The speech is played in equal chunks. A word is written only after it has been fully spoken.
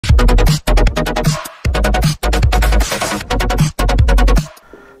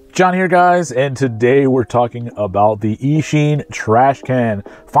John here, guys, and today we're talking about the Eachine Trashcan.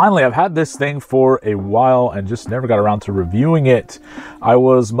 Finally, I've had this thing for a while and just never got around to reviewing it. I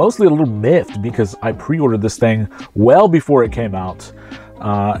was mostly a little miffed because I pre-ordered this thing well before it came out.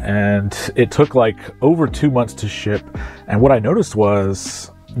 And it took like over 2 months to ship. And what I noticed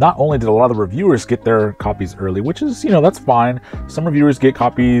was not only did a lot of the reviewers get their copies early, which is, that's fine. Some reviewers get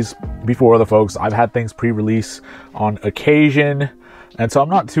copies before other folks. I've had things pre-release on occasion. And so I'm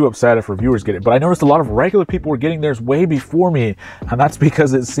not too upset if reviewers get it, but I noticed a lot of regular people were getting theirs way before me. And that's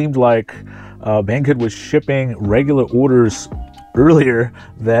because it seemed like Banggood was shipping regular orders earlier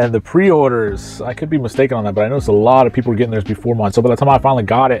than the pre-orders. I could be mistaken on that, but I noticed a lot of people were getting theirs before mine. So by the time I finally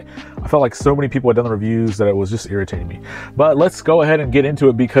got it, I felt like so many people had done the reviews that it was just irritating me. But let's go ahead and get into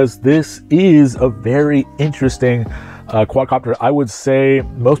it because this is a very interesting quadcopter. I would say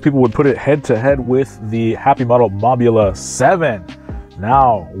most people would put it head to head with the Happy Model Mobula 7.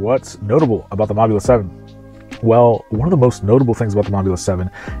 Now, what's notable about the Mobula 7? Well, one of the most notable things about the Mobula 7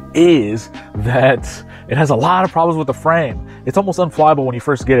 is that it has a lot of problems with the frame. It's almost unflyable when you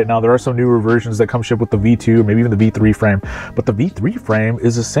first get it. Now, there are some newer versions that come shipped with the V2, maybe even the V3 frame, but the V3 frame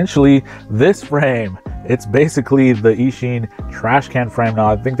is essentially this frame. It's basically the Eachine Trashcan frame.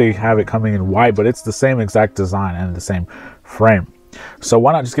 Now, I think they have it coming in white, but it's the same exact design and the same frame. So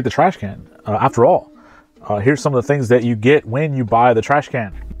why not just get the Trashcan? After all, here's some of the things that you get when you buy the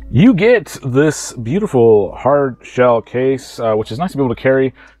Trashcan. You get this beautiful hard shell case, which is nice to be able to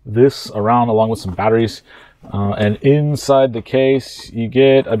carry this around along with some batteries. And inside the case, you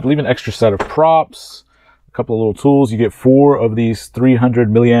get, I believe, an extra set of props, a couple of little tools. You get 4 of these 300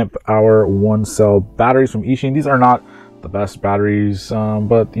 milliamp hour 1-cell batteries from Eachine. These are not the best batteries,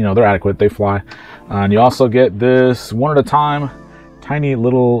 but they're adequate. They fly. And you also get this one at a time tiny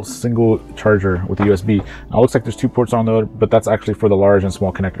little single charger with a USB. Now, it looks like there's 2 ports on there, but that's actually for the large and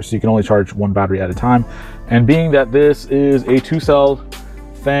small connectors. So you can only charge 1 battery at a time. And being that this is a 2-cell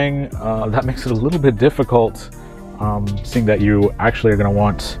thing, that makes it a little bit difficult, seeing that you actually are going to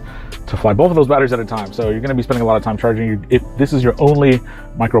want to fly both of those batteries at a time. So you're going to be spending a lot of time charging. If this is your only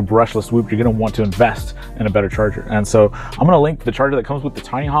micro brushless swoop, you're going to want to invest in a better charger. And so I'm going to link the charger that comes with the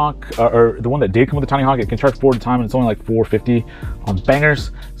Tiny Hawk, or the one that did come with the Tiny Hawk. It can charge 4 at a time, and it's only like $4.50 on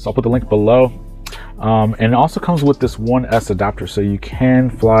Bangers. So I'll put the link below. And it also comes with this 1S adapter, so you can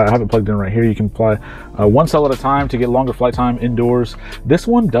fly. I have it plugged in right here. You can fly 1 cell at a time to get longer flight time indoors. This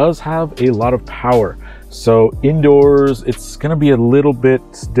one does have a lot of power, so indoors it's going to be a little bit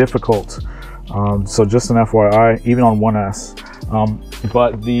difficult. So just an FYI, even on 1S.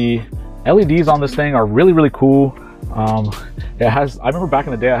 But the LEDs on this thing are really, really cool. It has, I remember back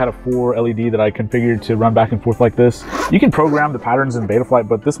in the day I had a 4 LED that I configured to run back and forth like this. You can program the patterns in Betaflight,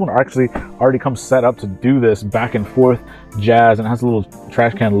 but this one actually already comes set up to do this back and forth jazz, and it has a little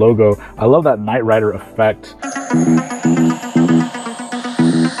Trashcan logo. I love that Knight Rider effect.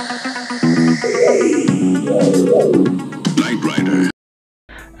 Knight Rider.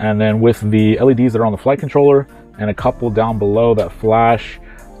 And then with the LEDs that are on the flight controller and a couple down below that flash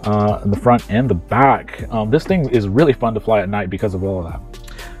in the front and the back, this thing is really fun to fly at night because of all of that.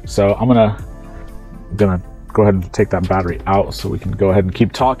 So I'm gonna go ahead and take that battery out so we can go ahead and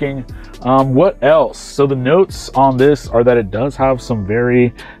keep talking. What else? So the notes on this are that it does have some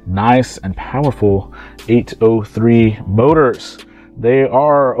very nice and powerful 803 motors. They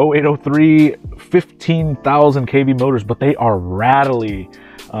are 0803 15,000 kV motors, but they are rattly.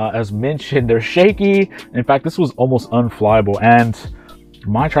 As mentioned, they're shaky. In fact, this was almost unflyable, and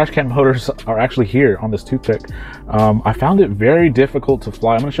my Trashcan motors are actually here on this toothpick. I found it very difficult to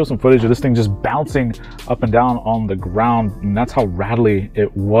fly. I'm gonna show some footage of this thing just bouncing up and down on the ground, and that's how rattly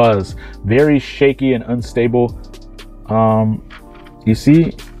it was. Very shaky and unstable. You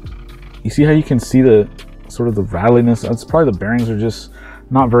see how you can see the sort of the rattliness? That's probably the bearings are just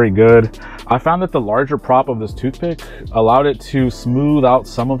not very good. I found that the larger prop of this toothpick allowed it to smooth out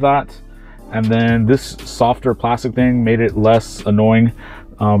some of that. And then this softer plastic thing made it less annoying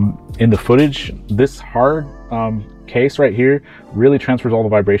in the footage. This hard case right here really transfers all the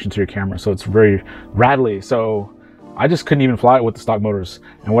vibration to your camera, so it's very rattly. So I just couldn't even fly it with the stock motors.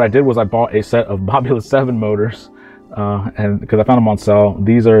 And what I did was I bought a set of Mobula 7 motors, and because I found them on sale.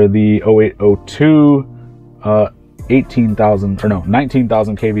 These are the 0802 19,000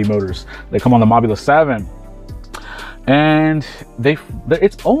 kV motors. They come on the Mobula 7. And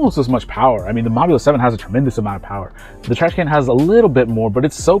it's almost as much power. I mean, the Mobula 7 has a tremendous amount of power. The Trashcan has a little bit more, but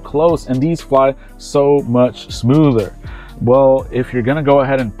it's so close, and these fly so much smoother. Well, if you're gonna go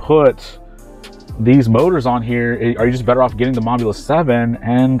ahead and put these motors on here, are you just better off getting the Mobula 7?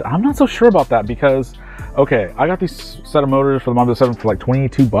 And I'm not so sure about that because, okay, I got these set of motors for the Mobula 7 for like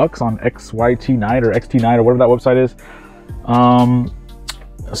 22 bucks on XYT Night or XT Night or whatever that website is.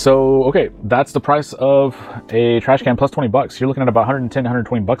 So, okay, that's the price of a trash can plus 20 bucks. You're looking at about 110,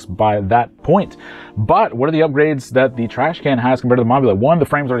 120 bucks by that point. But what are the upgrades that the trash can has compared to the Mobula? One, the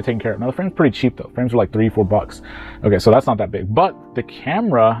frame's already taken care of. Now, the frame's pretty cheap though. Frames are like $3, $4. Okay, so that's not that big. But the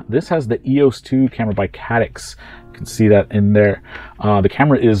camera, this has the EOS 2 camera by Caddx. You can see that in there. The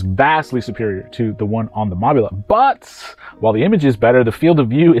camera is vastly superior to the one on the Mobula. But while the image is better, the field of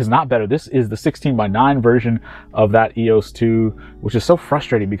view is not better. This is the 16:9 version of that EOS 2, which is so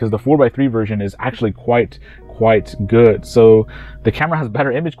frustrating because the 4:3 version is actually quite good. So the camera has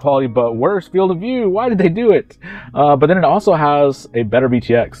better image quality, but worse field of view. Why did they do it? But then it also has a better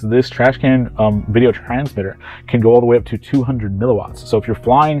VTX. This trash can video transmitter can go all the way up to 200 milliwatts. So if you're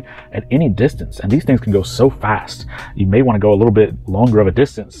flying at any distance, and these things can go so fast, you may want to go a little bit longer of a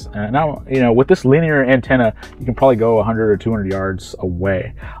distance. And now, you know, with this linear antenna, you can probably go 100 or 200 yards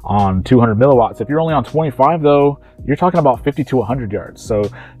away on 200 milliwatts. If you're only on 25 though, you're talking about 50 to 100 yards. So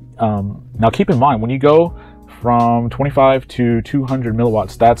now keep in mind, when you go from 25 to 200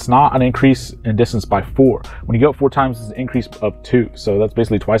 milliwatts, that's not an increase in distance by 4. When you go up 4 times, it's an increase of 2. So that's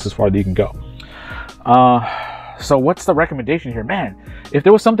basically twice as far that you can go. So what's the recommendation here? Man, if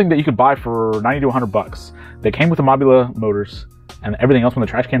there was something that you could buy for 90 to 100 bucks that came with the Mobula motors and everything else from the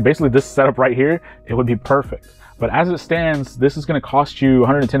trash can, basically this setup right here, it would be perfect. But as it stands, this is going to cost you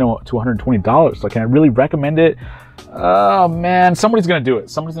 $110 to $120. So can I really recommend it? Oh man, somebody's going to do it.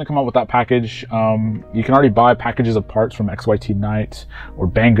 Somebody's going to come up with that package. You can already buy packages of parts from XYT Night or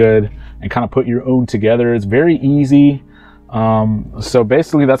Banggood and kind of put your own together. It's very easy. So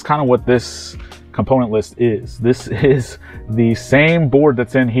basically that's kind of what this component list is. This is the same board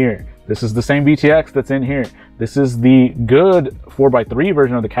that's in here. This is the same VTX that's in here. This is the good 4:3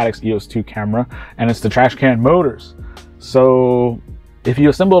 version of the Caddx EOS 2 camera, and it's the trash can motors. So if you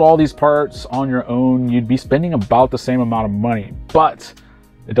assembled all these parts on your own, you'd be spending about the same amount of money, but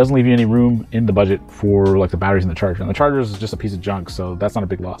it doesn't leave you any room in the budget for like the batteries and the charger. And the charger is just a piece of junk, so that's not a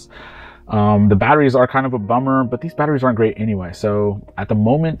big loss. The batteries are kind of a bummer, but these batteries aren't great anyway. So at the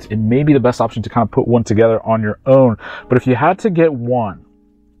moment, it may be the best option to kind of put one together on your own. But if you had to get one,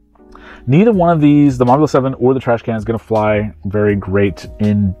 neither one of these, the Mobula 7 or the trash can, is going to fly very great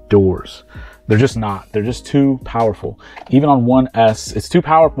indoors. They're just not. They're just too powerful. Even on 1S, it's too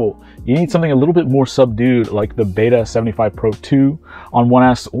powerful. You need something a little bit more subdued, like the Beta 75 Pro 2 on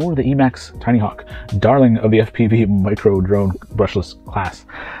 1S or the Emax Tiny Hawk, darling of the FPV micro drone brushless class.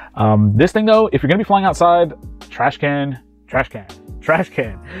 This thing though, if you're going to be flying outside, trash can.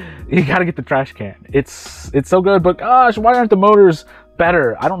 You got to get the trash can. It's so good, but gosh, why aren't the motors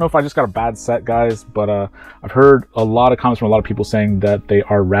better? I don't know if I just got a bad set, guys, but I've heard a lot of comments from a lot of people saying that they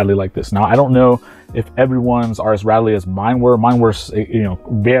are rattly like this. Now, I don't know if everyone's are as rattly as mine were. Mine were, you know,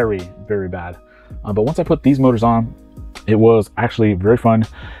 very, very bad. But once I put these motors on, it was actually very fun.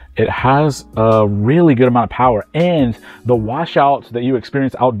 It has a really good amount of power, and the washout that you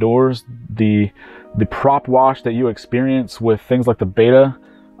experience outdoors, the prop wash that you experience with things like the Beta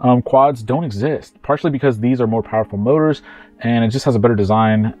quads don't exist, partially because these are more powerful motors and it just has a better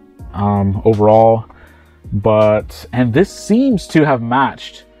design overall. And this seems to have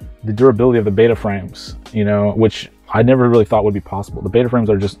matched the durability of the Beta frames, you know, which I never really thought would be possible. The Beta frames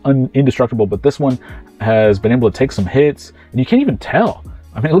are just indestructible, but this one has been able to take some hits and you can't even tell.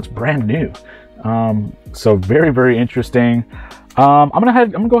 I mean, it looks brand new. So very, very interesting. I'm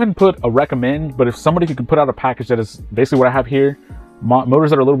gonna go ahead and put a recommend, but if somebody could put out a package that is basically what I have here, motors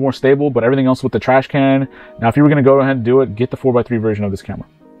that are a little more stable, but everything else with the trash can. Now, if you were gonna go ahead and do it, get the 4:3 version of this camera.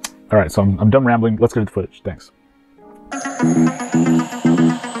 All right, so I'm done rambling. Let's get to the footage. Thanks.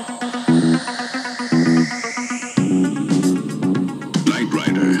 Night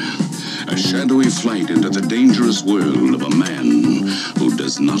Rider, a shadowy flight into the dangerous world of a man who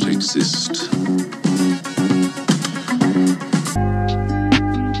does not exist.